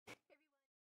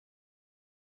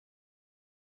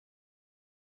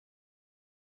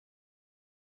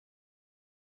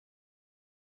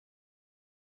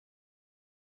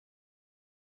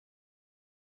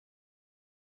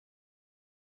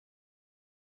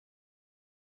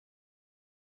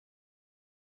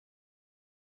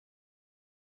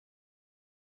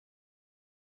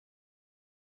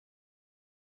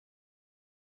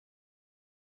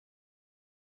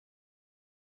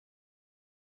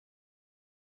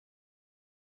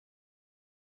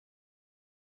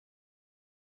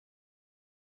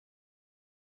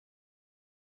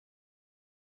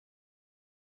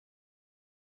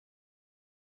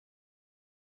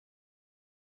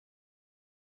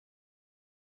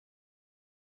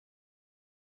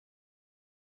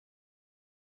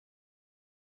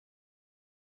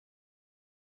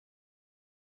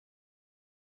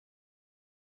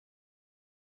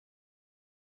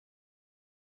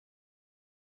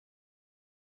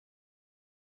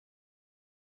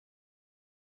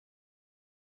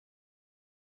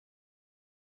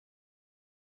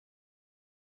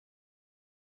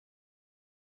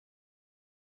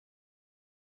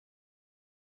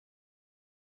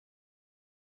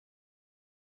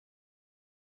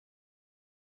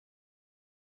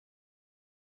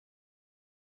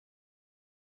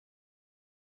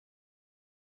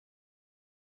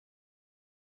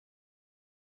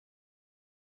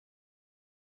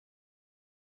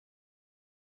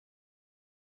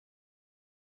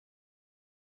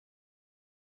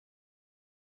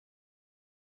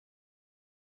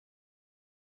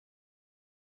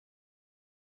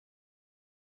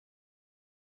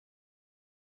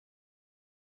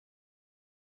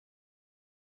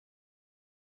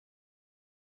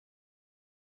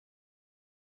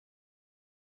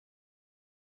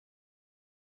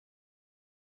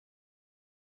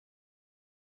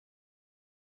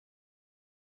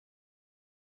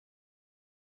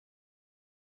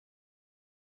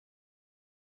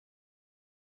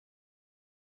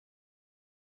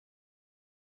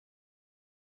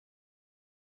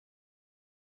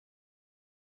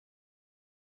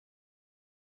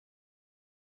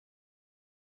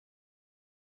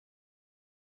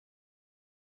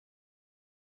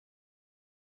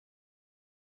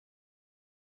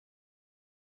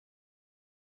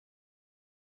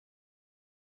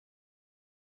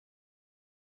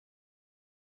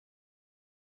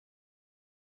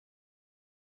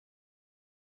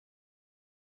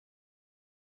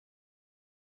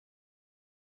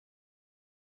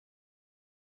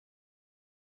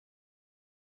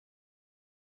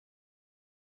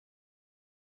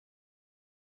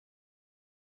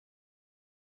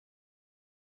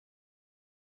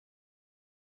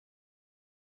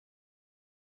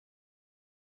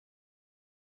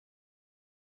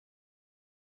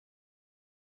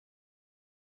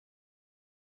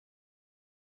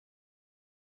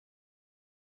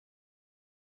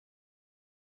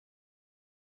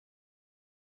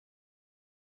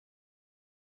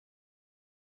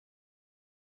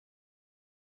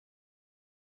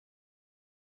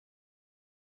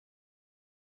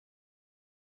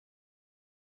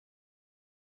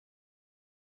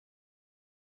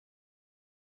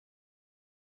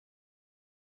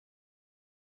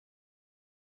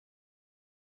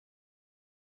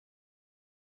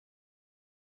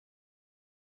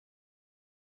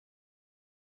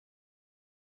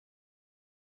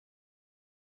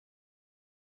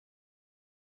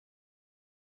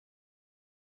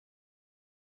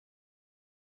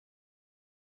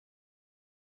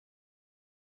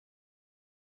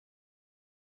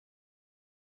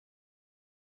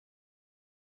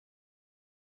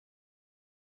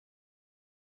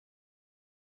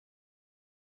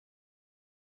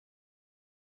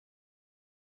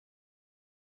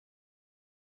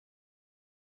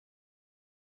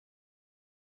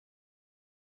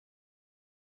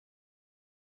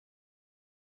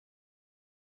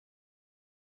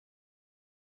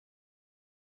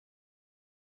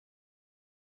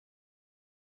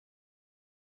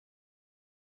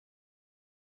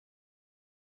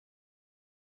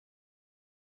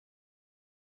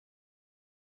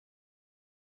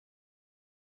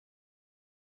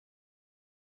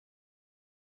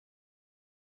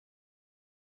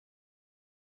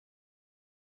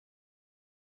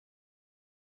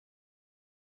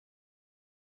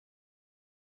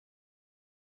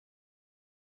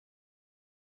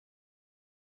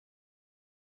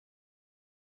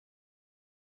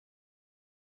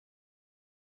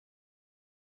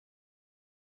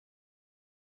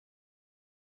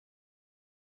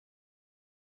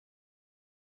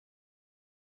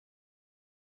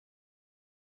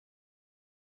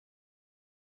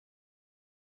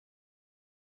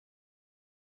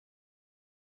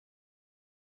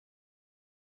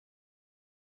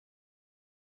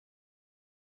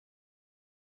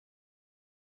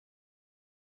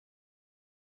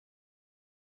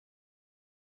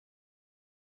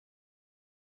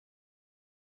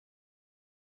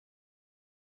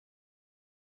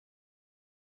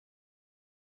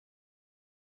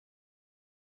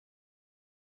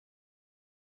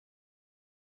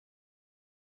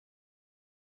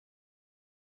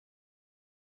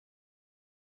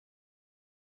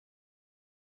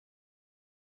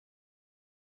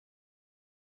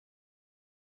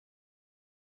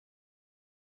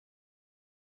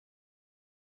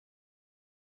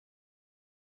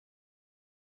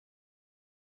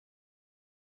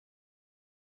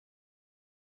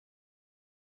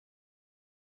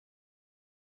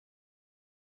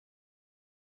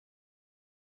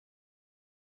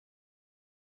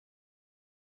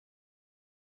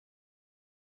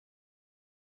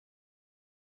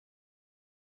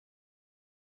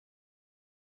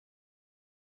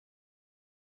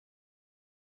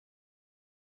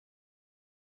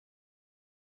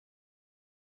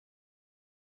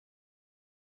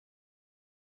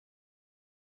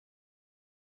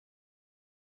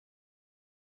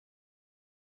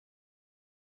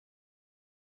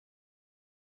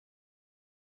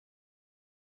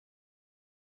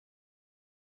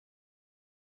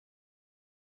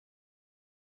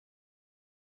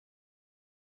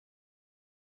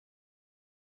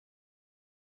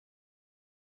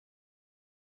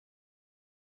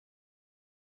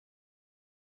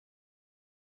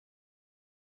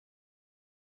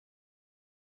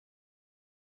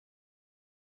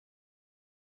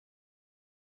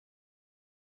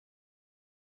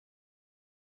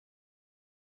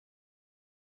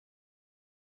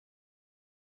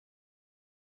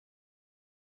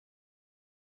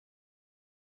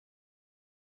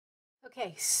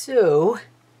Okay, so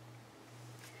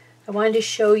I wanted to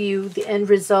show you the end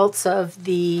results of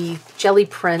the jelly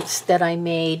prints that I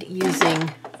made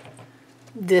using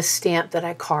this stamp that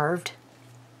I carved.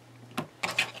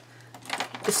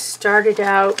 This started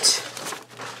out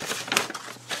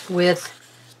with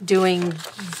doing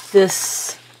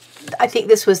this. I think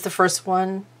this was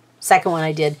the second one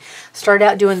I did. Started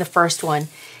out doing the first one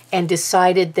and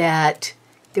decided that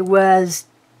there was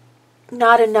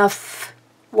not enough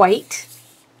white,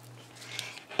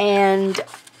 and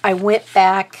I went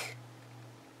back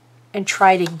and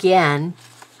tried again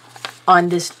on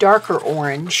this darker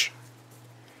orange,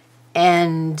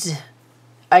 and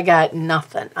I got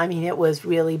nothing. I mean, it was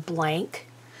really blank.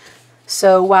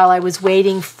 So while I was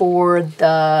waiting for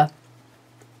the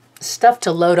stuff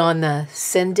to load on the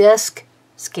scan disc,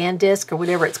 or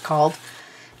whatever it's called,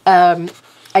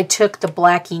 I took the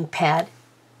black ink pad,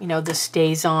 you know, the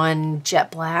StazOn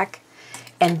Jet Black,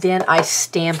 and then I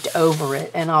stamped over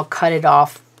it, and I'll cut it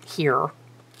off here.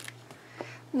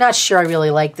 Not sure I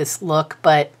really like this look,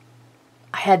 but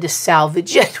I had to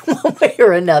salvage it one way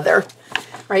or another.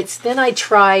 Right, so then I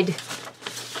tried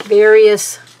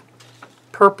various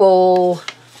purple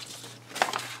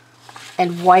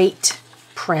and white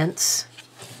prints.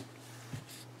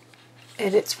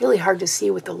 And it's really hard to see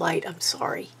with the light, I'm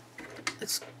sorry.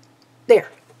 It's there.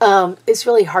 It's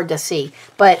really hard to see,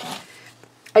 but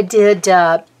I did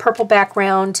purple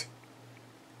background,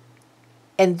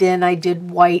 and then I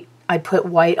did white. I put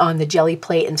white on the jelly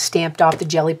plate and stamped off the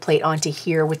jelly plate onto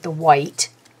here with the white,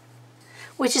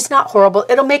 which is not horrible.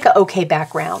 It'll make an okay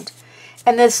background.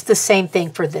 And that's the same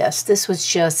thing for this. This was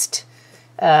just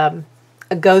a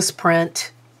ghost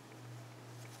print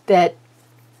that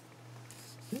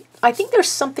I think there's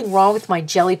something wrong with my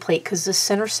jelly plate, because the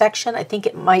center section, I think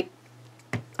it might,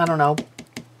 I don't know,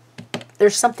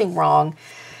 there's something wrong,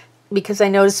 because I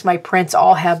noticed my prints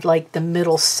all have like the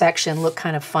middle section look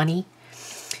kind of funny.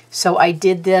 So I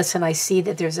did this, and I see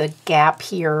that there's a gap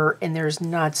here, and there's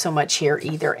not so much here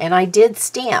either. And I did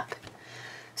stamp.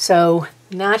 So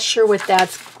not sure what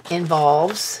that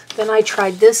involves. Then I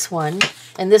tried this one,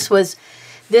 and this was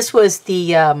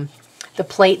the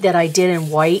plate that I did in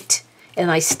white, and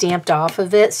I stamped off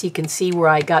of it, so you can see where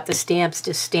I got the stamps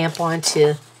to stamp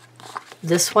onto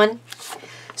this one.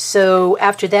 So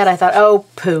after that, I thought, oh,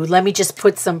 poo, let me just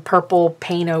put some purple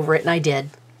paint over it, and I did.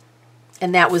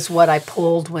 And that was what I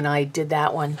pulled when I did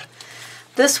that one.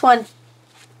 This one,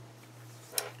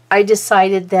 I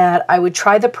decided that I would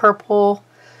try the purple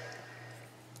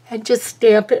and just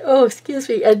stamp it. Oh, excuse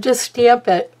me, and just stamp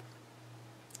it.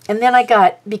 And then I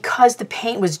got, because the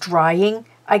paint was drying,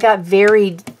 I got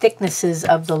varied thicknesses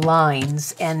of the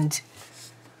lines, and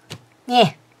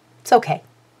yeah, it's okay.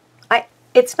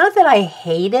 It's not that I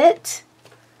hate it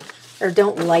or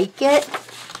don't like it,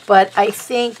 but I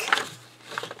think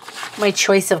my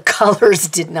choice of colors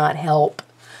did not help.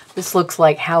 This looks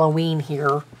like Halloween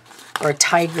here, or a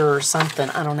tiger or something.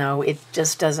 I don't know. It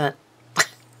just doesn't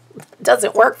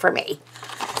work for me.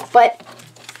 But,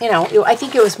 you know, I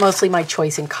think it was mostly my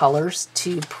choice in colors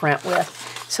to print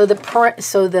with. So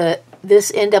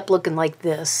this ended up looking like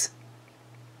this.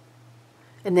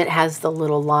 And then it has the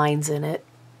little lines in it,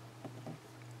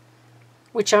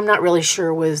 which I'm not really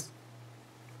sure was,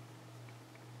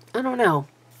 I don't know.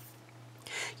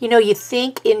 You know, you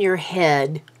think in your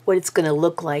head what it's going to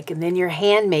look like, and then your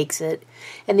hand makes it,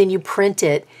 and then you print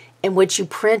it, and what you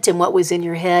print and what was in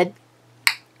your head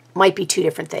might be two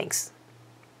different things.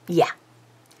 Yeah.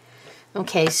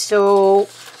 Okay, so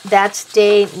that's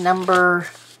day number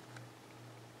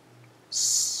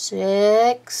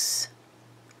 6,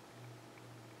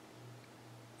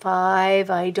 5,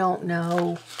 I don't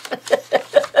know.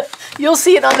 You'll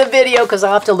see it on the video, because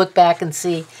I'll have to look back and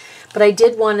see. But I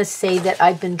did want to say that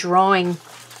I've been drawing,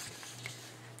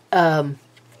 I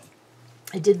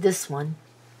did this one.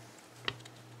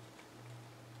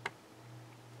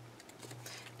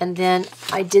 And then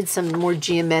I did some more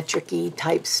geometric-y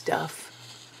type stuff.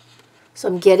 So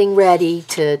I'm getting ready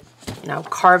to, you know,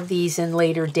 carve these in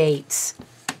later dates.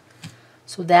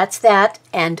 So that's that,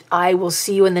 and I will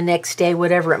see you in the next day,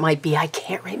 whatever it might be. I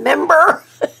can't remember.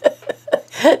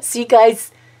 See you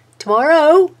guys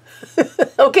tomorrow.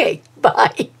 Okay,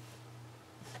 bye.